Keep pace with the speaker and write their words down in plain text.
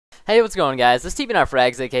Hey, what's going on, guys? This is TVNR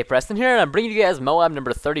Frags, aka Preston here, and I'm bringing you guys MOAB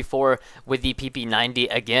number 34 with the PP90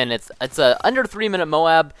 again. It's a under 3-minute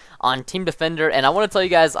MOAB on Team Defender, and I want to tell you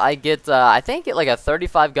guys I get I think like a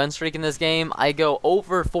 35 gun streak in this game. I go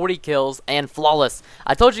over 40 kills and flawless.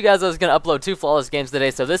 I told you guys I was gonna upload 2 flawless games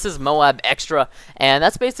today, so this is MOAB Extra, and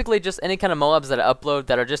that's basically just any kind of MOABs that I upload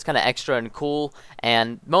that are just kind of extra and cool,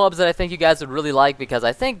 and MOABs that I think you guys would really like because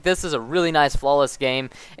I think this is a really nice flawless game.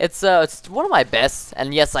 It's one of my best,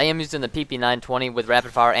 and yes, I am using the PP90 with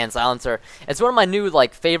rapid fire and silencer. It's one of my new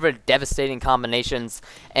favorite devastating combinations,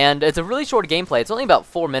 and it's a really short gameplay. It's only about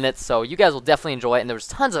 4 minutes, so you guys will definitely enjoy it, and there's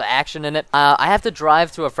tons of action in it. I have to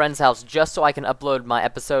drive to a friend's house just so I can upload my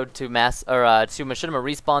episode to Machinima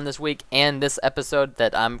Respawn this week and this episode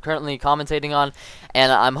that I'm currently commentating on,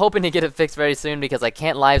 and I'm hoping to get it fixed very soon because I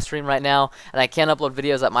can't live stream right now, and I can't upload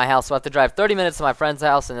videos at my house, so I have to drive 30 minutes to my friend's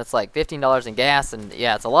house, and it's like $15 in gas, and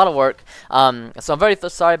yeah, it's a lot of work. So I'm very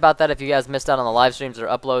sorry about that if you guys missed out on the live streams or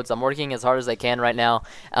uploads. I'm working as hard as I can right now,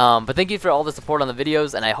 but thank you for all the support on the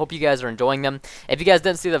videos, and I hope you guys are enjoying them. If you guys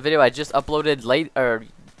didn't see the video I just uploaded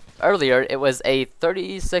earlier, it was a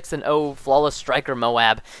 36-0 flawless striker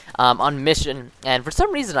MOAB on mission, and for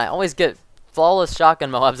some reason I always get flawless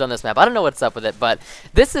shotgun MOABs on this map. I don't know what's up with it, but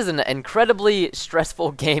this is an incredibly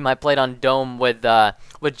stressful game I played on Dome with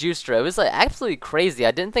Gunstreak. It was absolutely crazy.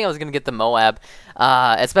 I didn't think I was gonna get the MOAB,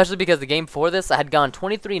 especially because the game before this I had gone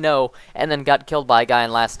 23-0 and then got killed by a guy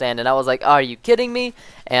in last stand, and I was like, are you kidding me?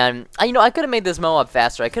 And I could have made this MOAB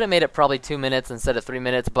faster. I could have made it probably 2 minutes instead of 3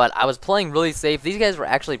 minutes, but I was playing really safe. These guys were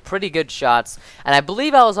actually pretty good shots, and I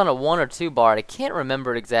believe I was on a 1 or 2 bar. I can't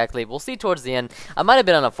remember it exactly. We'll see towards the end. I might have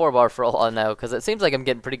been on a 4 bar for all I know, because it seems like I'm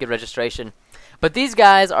getting pretty good registration. But these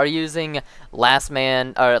guys are using last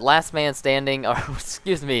man standing, or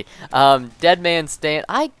excuse me, dead man stand.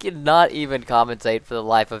 I cannot even commentate for the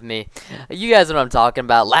life of me. You guys know what I'm talking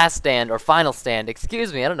about. Last stand or final stand.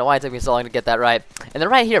 Excuse me. I don't know why it took me so long to get that right. And then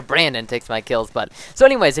right here, Brandon takes my kills. But so,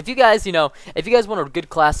 anyways, if you guys want a good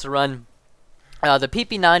class to run, the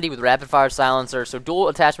PP90 with rapid fire silencer, so dual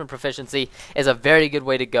attachment proficiency, is a very good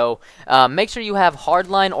way to go. Make sure you have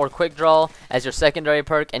hardline or quick draw as your secondary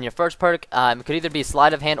perk, and your first perk could either be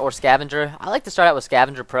sleight of hand or scavenger. I like to start out with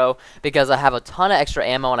scavenger pro because I have a ton of extra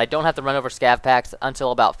ammo and I don't have to run over scav packs until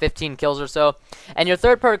about 15 kills or so. And your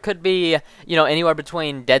third perk could be anywhere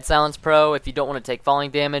between dead silence pro if you don't want to take falling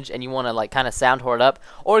damage and you want to kind of sound horde up,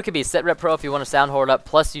 or it could be sit rep pro if you want to sound horde up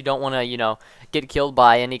plus you don't want to get killed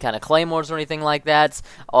by any kind of claymores or anything like that.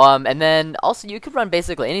 And then also you could run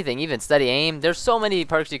basically anything, even steady aim. There's so many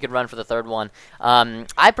perks you could run for the third one.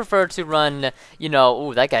 I prefer to run,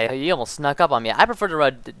 ooh, that guy, he almost snuck up on me. I prefer to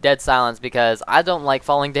run dead silence because I don't like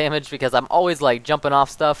falling damage because I'm always jumping off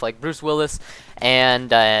stuff like Bruce Willis and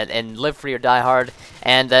live free or die hard.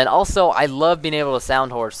 And then also I love being able to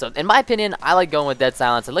sound horde. So in my opinion, I like going with dead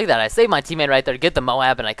silence. And look at that, I saved my teammate right there, get the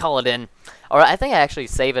MOAB, and I call it in. Or I think I actually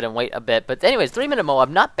save it and wait a bit. But anyways, 3-minute MOAB,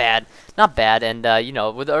 not bad. Not bad. And,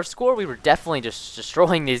 with our score, we were definitely just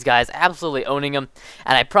destroying these guys, absolutely owning them.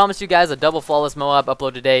 And I promise you guys a double flawless MOAB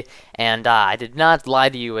upload today. And I did not lie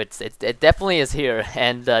to you. It definitely is here.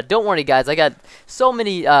 And don't worry, guys. I got so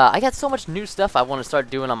much new stuff I want to start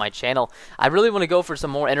doing on my channel. I really want to go for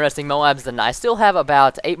some more interesting MOABs. And I still have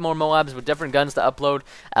about 8 more MOABs with different guns to upload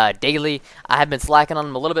daily. I have been slacking on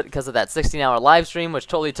them a little bit because of that 16-hour live stream, which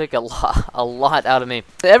totally took a lot out of me.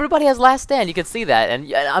 Everybody has last stand, you can see that,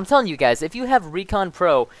 and I'm telling you guys, if you have Recon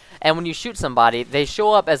Pro and when you shoot somebody they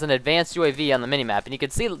show up as an advanced UAV on the minimap, and you can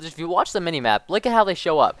see if you watch the minimap, look at how they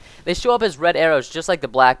show up. They show up as red arrows just like the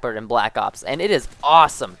Blackbird in Black Ops, and it is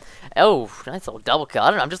awesome. Oh, nice little double kill. I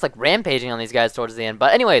don't know, I'm just rampaging on these guys towards the end.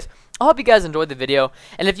 But anyways, I hope you guys enjoyed the video,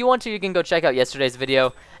 and if you want to, you can go check out yesterday's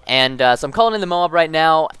video. And so I'm calling in the MOAB right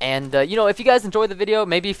now, and if you guys enjoyed the video,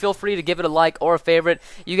 maybe feel free to give it a like or a favorite.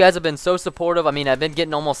 You guys have been so supportive. I mean, I've been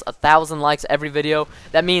getting almost 1,000 likes every video.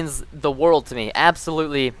 That means the world to me.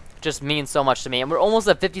 Absolutely just means so much to me, and we're almost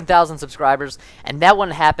at 15,000 subscribers, and that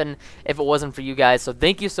wouldn't happen if it wasn't for you guys. So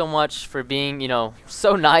thank you so much for being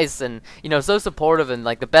so nice and so supportive, and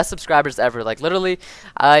the best subscribers ever. Literally,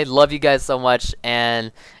 I love you guys so much,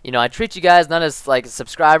 and I treat you guys not as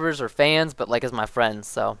subscribers or fans, but as my friends.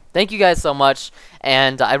 So thank you guys so much,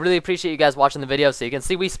 and I really appreciate you guys watching the video. So you can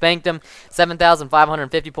see we spanked them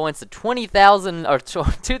 7,550 points to 20,000 or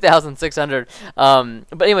 2,600.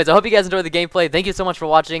 But anyways, I hope you guys enjoyed the gameplay. Thank you so much for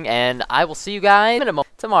watching, and I will see you guys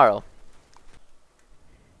tomorrow.